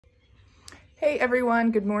Hey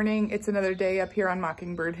everyone, good morning. It's another day up here on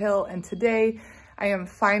Mockingbird Hill, and today I am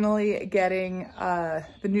finally getting the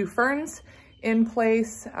new ferns in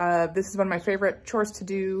place. This is one of my favorite chores to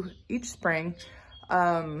do each spring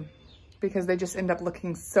because they just end up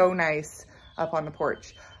looking so nice up on the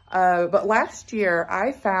porch. But last year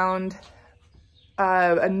I found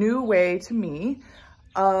a new way to me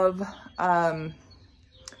of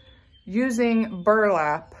using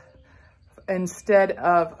burlap instead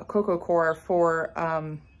of Coco core for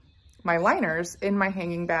my liners in my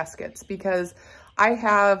hanging baskets, because I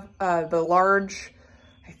have the large,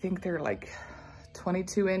 I think they're like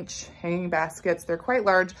 22-inch hanging baskets. They're quite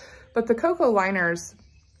large, but the Coco liners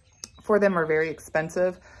for them are very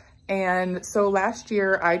expensive. And so last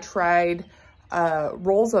year I tried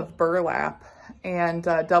rolls of burlap and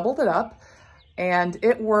doubled it up, and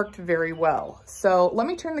it worked very well. So let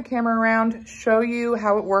me turn the camera around, show you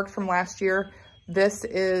how it worked from last year. This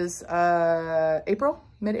is mid-April,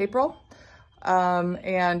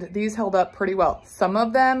 and these held up pretty well. Some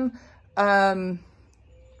of them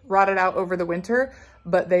rotted out over the winter,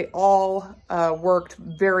 but they all worked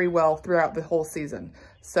very well throughout the whole season.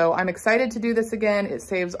 So I'm excited to do this again. It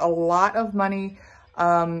saves a lot of money.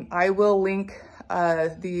 I will link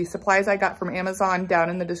the supplies I got from Amazon down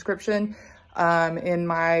in the description. In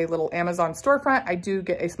my little Amazon storefront, I do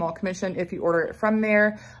get a small commission if you order it from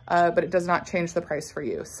there, but it does not change the price for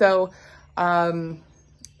you. So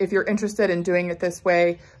if you're interested in doing it this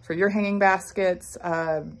way for your hanging baskets,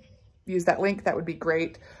 use that link. That would be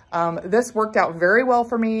great. This worked out very well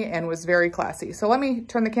for me and was very classy. So let me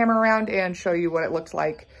turn the camera around and show you what it looked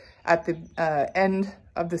like at the end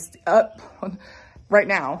of this right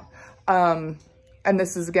now. And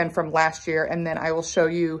this is again from last year, and then I will show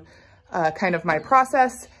you kind of my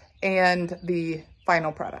process and the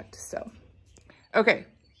final product. So, okay,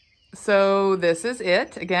 so this is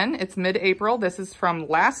it. Again, it's mid-April. This is from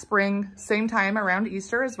last spring, same time around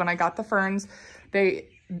Easter is when I got the ferns. They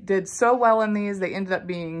did so well in these. They ended up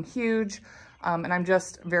being huge, and I'm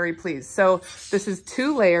just very pleased. So this is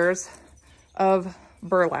 2 layers of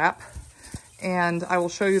burlap, and I will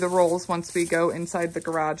show you the rolls once we go inside the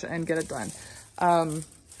garage and get it done.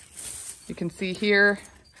 You can see here,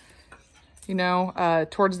 you know,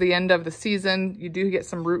 towards the end of the season, you do get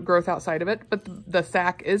some root growth outside of it, but the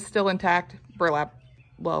sack is still intact. Burlap,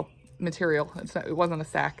 well, material. It wasn't a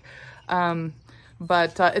sack.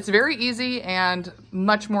 But it's very easy and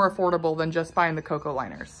much more affordable than just buying the Coco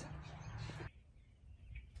liners.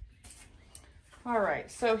 All right,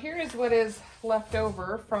 so here is what is left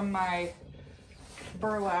over from my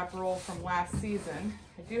burlap roll from last season.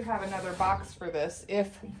 I do have another box for this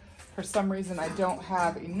if for some reason I don't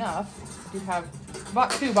have enough. I do have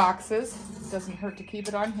about 2 boxes. It doesn't hurt to keep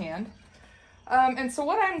it on hand. And so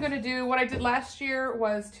what I'm going to do, what I did last year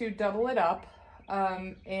was to double it up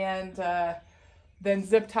and then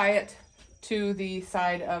zip tie it to the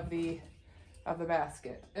side of the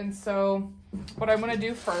basket. And so what I'm going to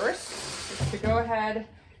do first is to go ahead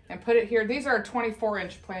and put it here. These are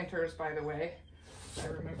 24-inch planters, by the way. I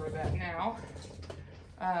remember that now.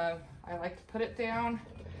 I like to put it down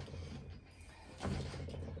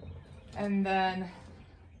and then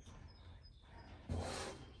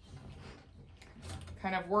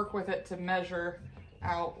kind of work with it to measure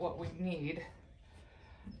out what we need.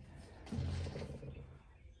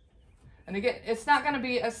 And again, it's not going to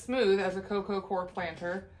be as smooth as a Coco core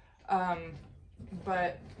planter,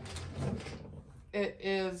 but it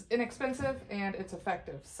is inexpensive and it's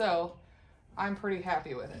effective. So I'm pretty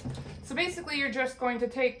happy with it. So basically you're just going to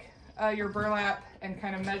take your burlap and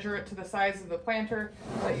kind of measure it to the size of the planter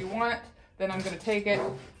that you want. Then I'm going to take it,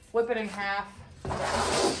 flip it in half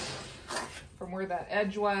from where that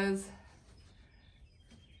edge was.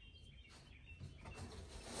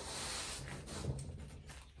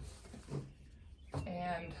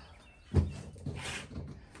 And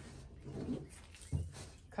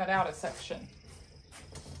cut out a section.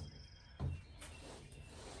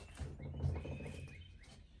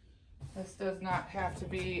 This does not have to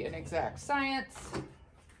be an exact science,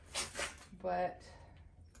 but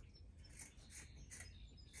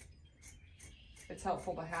it's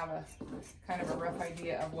helpful to have a kind of a rough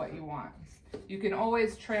idea of what you want. You can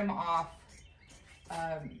always trim off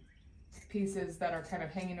pieces that are kind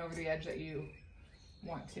of hanging over the edge that you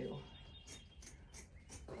want to.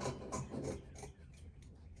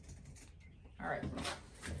 All right.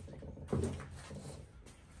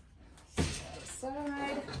 Set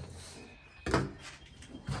aside.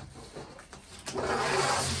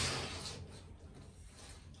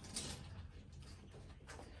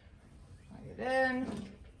 Plug it in.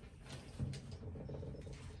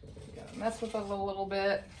 You gotta mess with it a little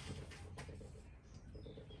bit.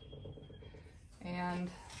 And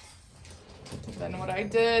then what I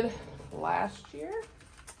did last year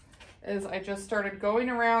is I just started going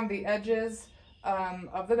around the edges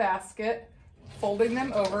of the basket, folding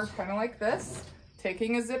them over kind of like this,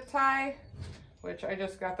 taking a zip tie, which I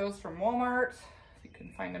just got those from Walmart. You can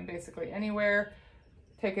find them basically anywhere.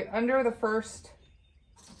 Take it under the first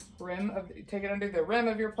rim of, take it under the rim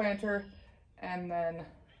of your planter, and then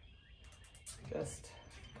just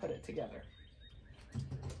put it together.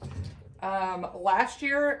 Last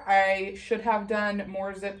year I should have done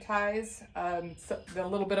more zip ties. So a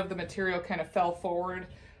little bit of the material kind of fell forward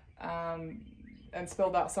and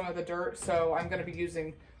spilled out some of the dirt, so I'm going to be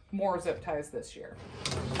using more zip ties this year.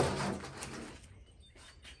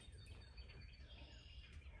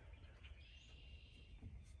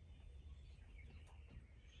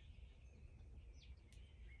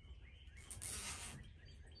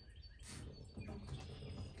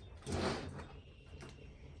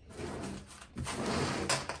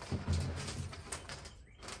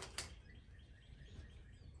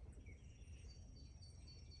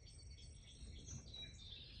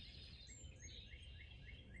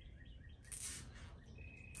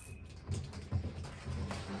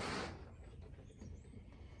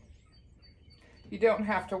 You don't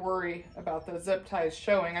have to worry about the zip ties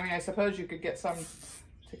showing. I mean, I suppose you could get some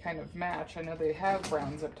to kind of match. I know they have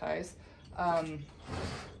brown zip ties.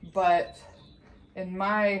 But in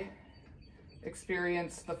my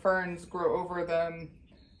experience, the ferns grow over them,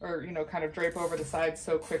 or, you know, kind of drape over the sides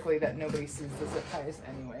so quickly that nobody sees the zip ties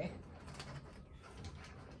anyway.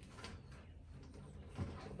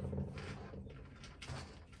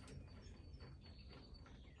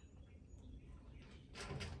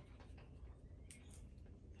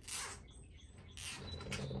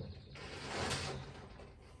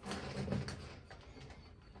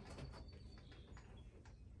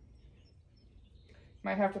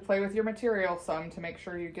 Might have to play with your material some to make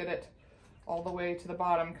sure you get it all the way to the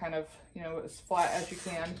bottom, kind of, you know, as flat as you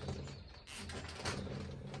can.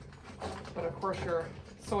 But of course your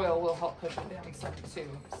soil will help push it down some too.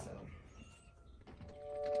 So.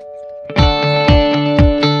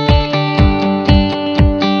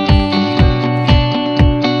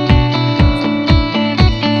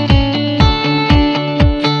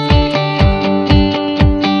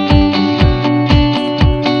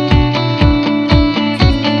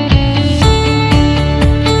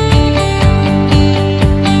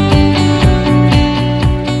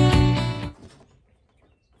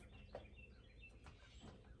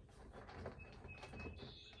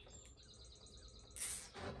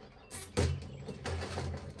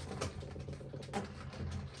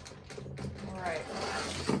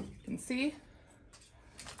 See,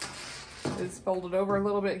 it's folded over a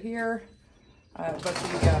little bit here, but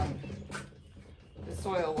the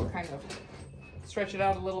soil will kind of stretch it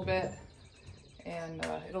out a little bit, and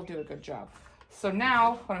it'll do a good job. So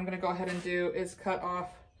now what I'm going to go ahead and do is cut off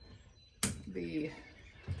the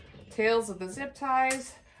tails of the zip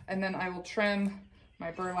ties, and then I will trim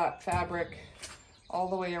my burlap fabric all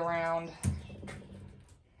the way around.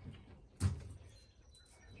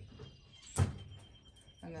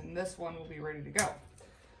 And then this one will be ready to go.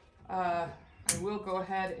 I will go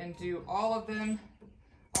ahead and do all of them,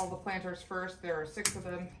 all the planters first. There are 6 of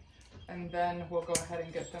them, and then we'll go ahead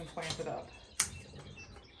and get them planted up.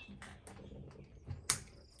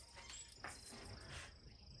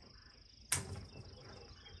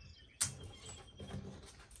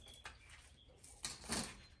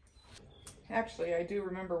 Actually, I do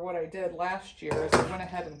remember what I did last year is I went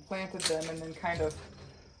ahead and planted them and then kind of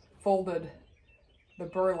folded the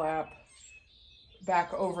burlap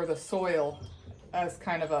back over the soil as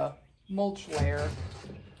kind of a mulch layer.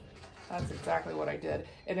 That's exactly what I did.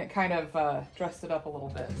 And it kind of dressed it up a little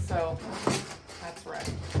bit. So that's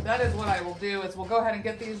right. That is what I will do is we'll go ahead and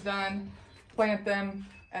get these done, plant them,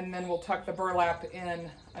 and then we'll tuck the burlap in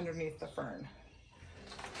underneath the fern.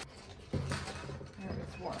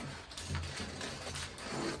 There's one.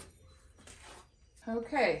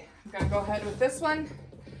 Okay, I'm gonna go ahead with this one,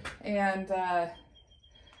 and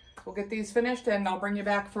we'll get these finished and I'll bring you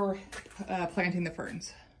back for planting the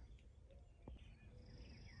ferns.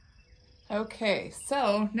 Okay,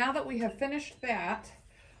 so now that we have finished that,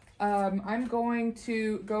 I'm going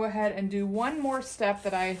to go ahead and do one more step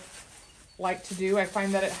that I like to do. I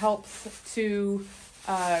find that it helps to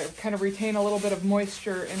kind of retain a little bit of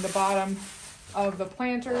moisture in the bottom of the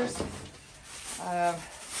planters.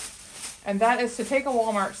 And that is to take a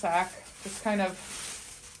Walmart sack, just kind of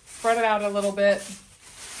spread it out a little bit,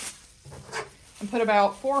 and put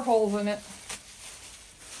about 4 holes in it.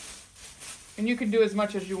 And you can do as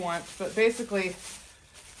much as you want, but basically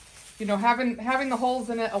you know, having the holes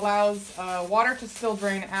in it allows water to still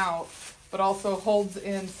drain out, but also holds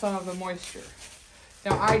in some of the moisture.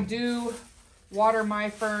 Now I do water my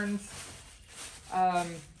ferns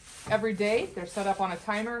every day. They're set up on a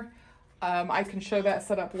timer. I can show that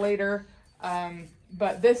setup later.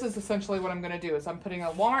 But this is essentially what I'm going to do is I'm putting a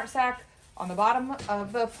Walmart sack on the bottom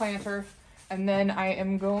of the planter, and then I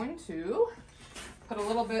am going to put a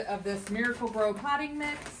little bit of this Miracle Gro potting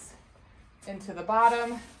mix into the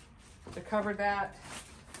bottom to cover that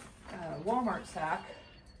Walmart sack.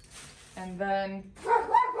 And then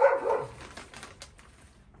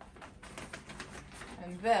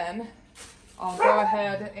I'll go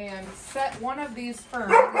ahead and set one of these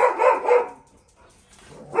ferns.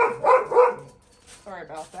 Sorry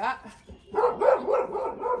about that.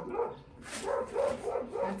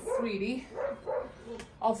 That's Sweetie.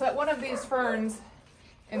 I'll set one of these ferns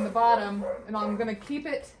in the bottom, and I'm going to keep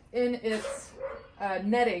it in its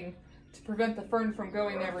netting to prevent the fern from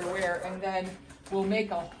going everywhere, and then we'll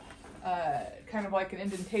make a kind of like an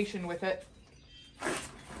indentation with it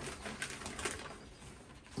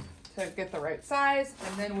to get the right size,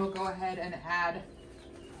 and then we'll go ahead and add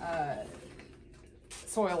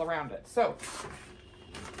soil around it. So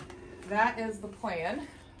that is the plan.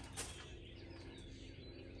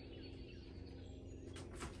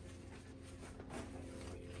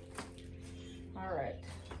 All right,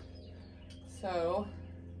 so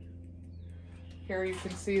here you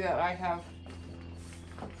can see that I have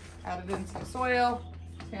added in some soil,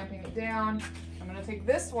 tamping it down. I'm gonna take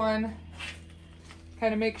this one,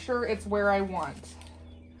 kind of make sure it's where I want.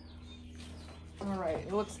 All right,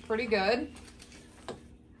 it looks pretty good.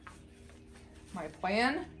 My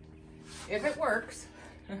plan, if it works,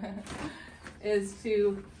 is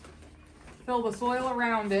to fill the soil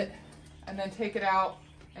around it and then take it out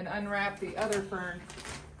and unwrap the other fern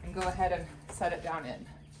and go ahead and set it down in.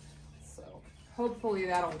 So hopefully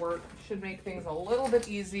that'll work. Should make things a little bit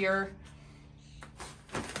easier.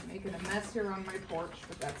 Making a mess here on my porch,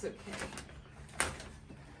 but that's okay.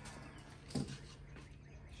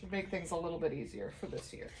 Should make things a little bit easier for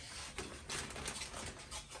this year.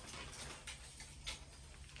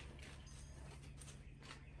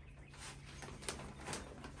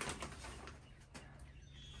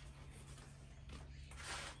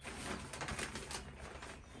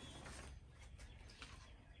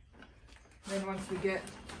 Then once we get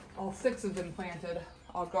all 6 of them planted,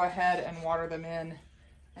 I'll go ahead and water them in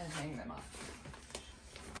and hang them up.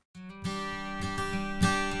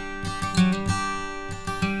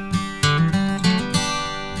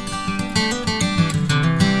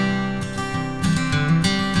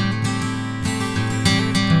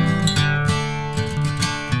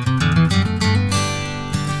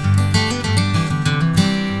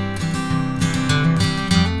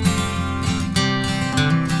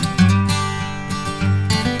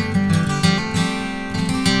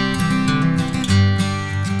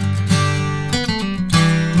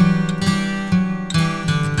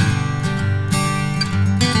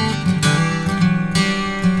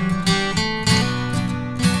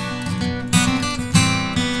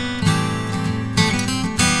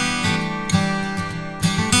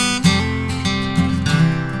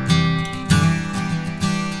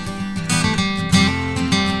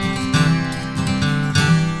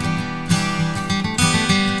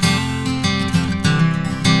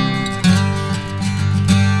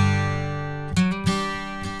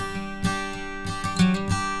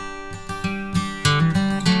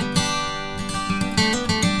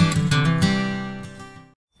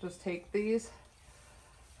 Take these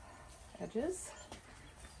edges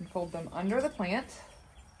and fold them under the plant.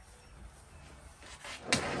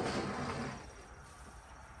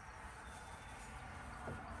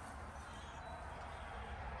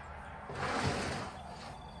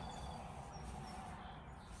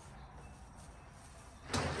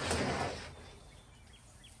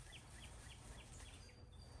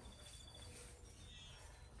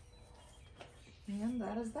 And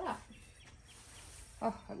that is that.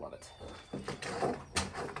 Oh, I love it.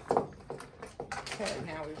 Okay,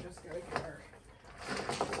 now we've just got to get our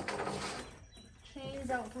chains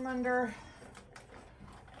out from under.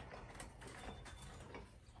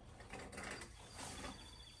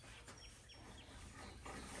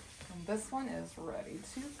 And this one is ready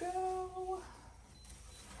to go.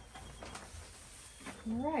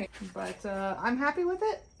 All right, but I'm happy with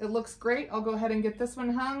it. It looks great. I'll go ahead and get this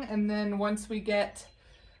one hung, and then once we get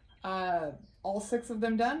all 6 of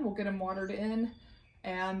them done, we'll get them watered in,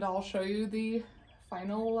 and I'll show you the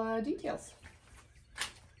final details.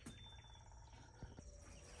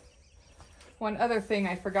 One other thing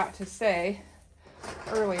I forgot to say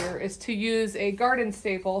earlier is to use a garden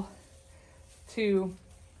staple to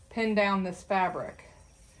pin down this fabric.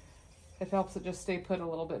 It helps it just stay put a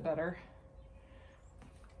little bit better.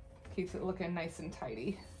 Keeps it looking nice and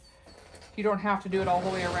tidy. You don't have to do it all the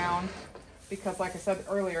way around because, like I said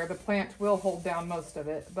earlier, the plant will hold down most of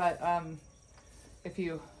it, but if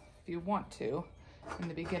you want to in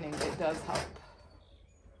the beginning, it does help.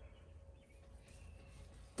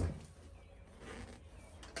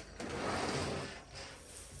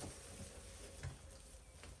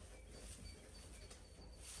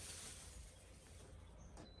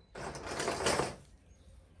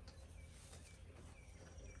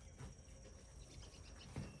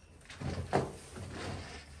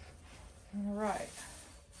 All right,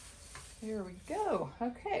 here we go.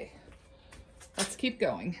 Okay, let's keep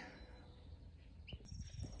going.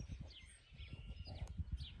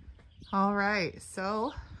 All right,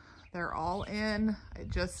 so they're all in. I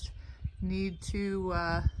just need to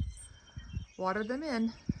water them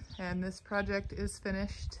in, and this project is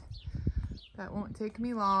finished. That won't take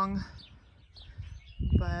me long,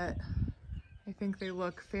 but I think they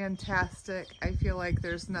look fantastic. I feel like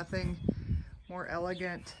there's nothing more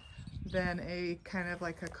elegant than a kind of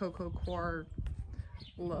like a Coco core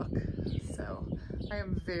look. So I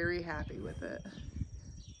am very happy with it.